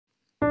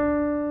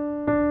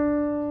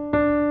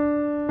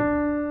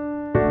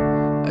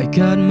I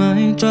got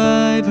my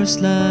driver's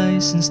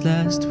license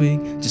last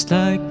week, just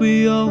like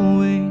we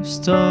always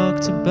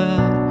talked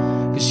about.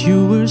 'Cause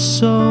you were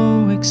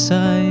so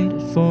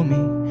excited for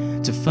me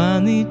to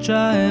finally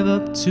drive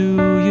up to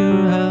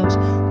your house.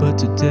 But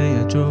today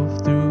I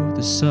drove through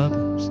the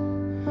suburbs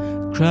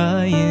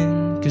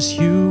crying 'cause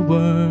you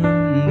weren't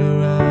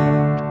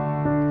around.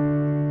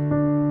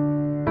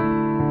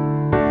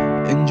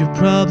 And you're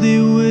probably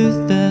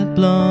with that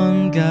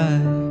blonde guy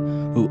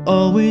who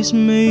always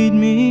made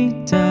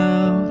me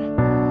doubt.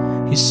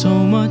 He's so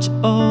much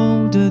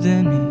older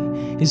than me,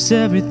 he's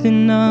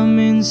everything I'm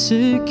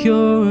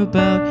insecure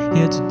about.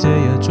 Yet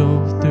today I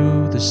drove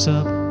through the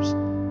suburbs,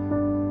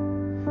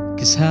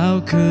 'cause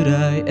how could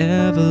I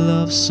ever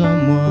love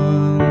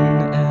someone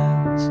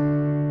else?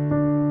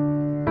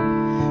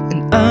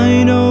 And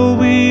I know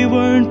we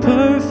weren't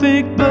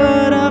perfect,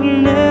 but I've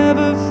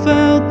never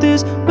felt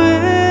this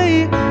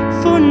way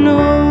for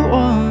no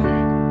one.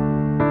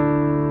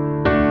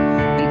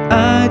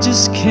 I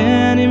just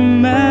can't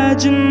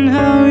imagine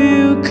how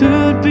you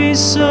could be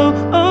so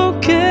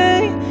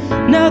okay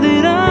now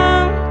that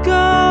I'm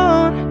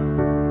gone.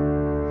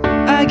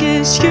 I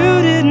guess you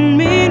didn't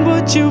mean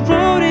what you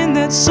wrote in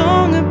that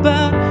song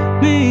about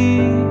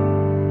me.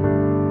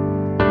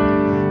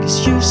 'Cause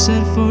you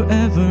said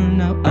forever,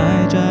 now I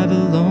drive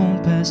alone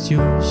past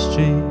your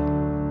street.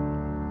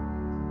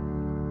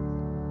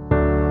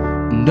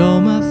 And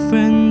all my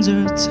friends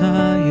are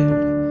tired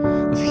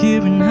of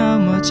hearing how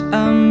much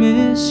I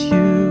miss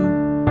you.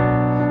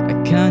 I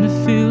kinda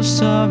feel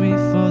sorry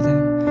for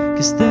them,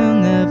 'cause they'll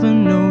never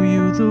know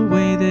you the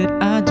way that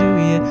I do.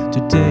 Yeah,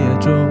 today I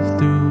drove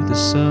through the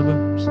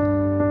suburbs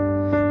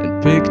and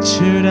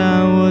pictured I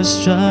was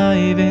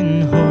driving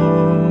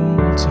home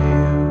to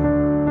you.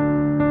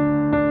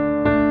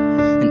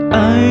 And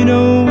I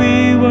know we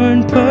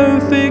weren't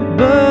perfect,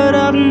 but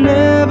I've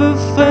never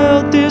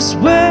felt this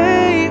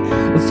way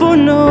for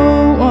no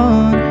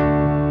one.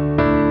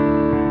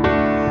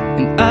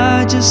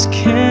 I just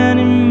can't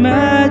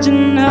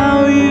imagine how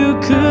you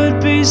could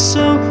be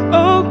so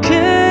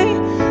okay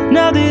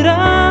now that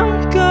I'm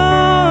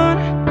gone.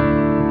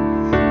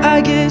 I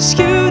guess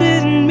you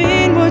didn't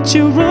mean what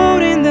you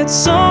wrote in that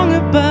song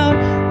about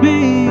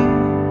me.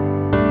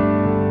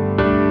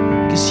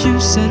 'Cause you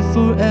said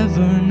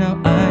forever, now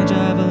I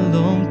drive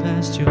alone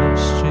past your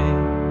street.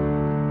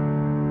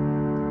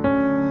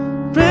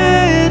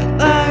 Red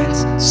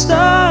lights,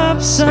 stop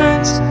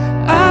signs,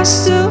 I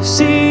still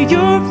see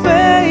your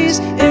face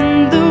in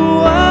the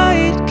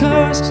white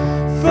cars,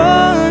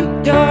 front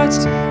yards.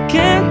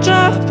 Can't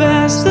drive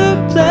past the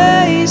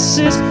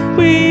places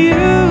we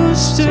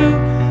used to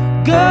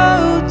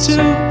go to,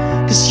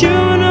 'cause you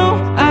know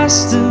I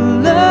still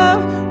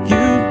love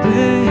you,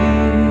 babe.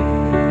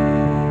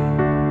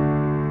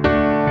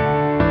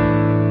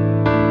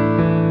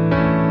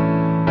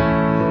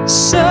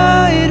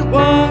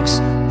 Sidewalks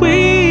we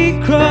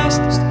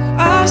crossed,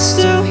 I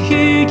still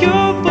hear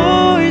your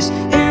voice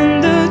in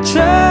the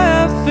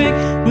traffic.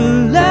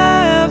 We're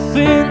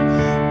laughing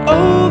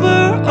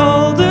over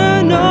all the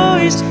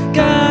noise.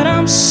 God,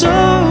 I'm so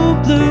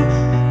blue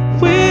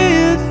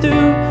we're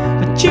through,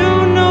 but you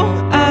know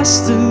I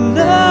still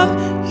love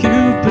you,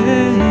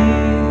 babe.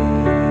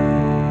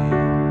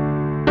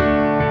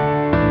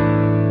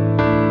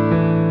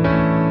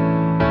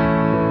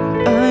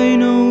 I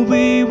know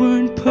we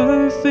weren't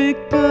perfect,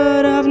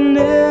 but I've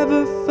never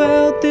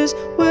felt this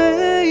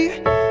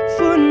way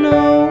for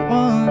no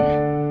one.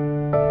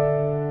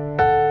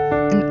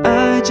 And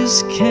I just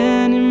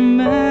can't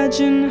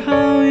imagine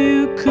how you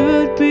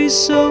could be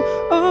so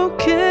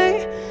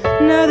okay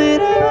now that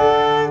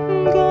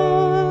I'm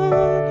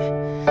gone.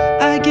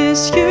 I guess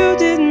you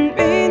didn't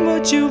mean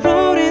what you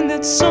wrote in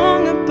that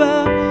song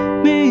about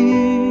me.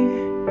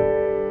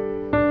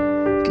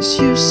 'Cause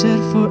you said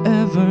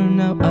forever,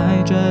 now I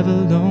drive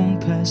alone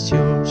past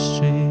your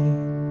street.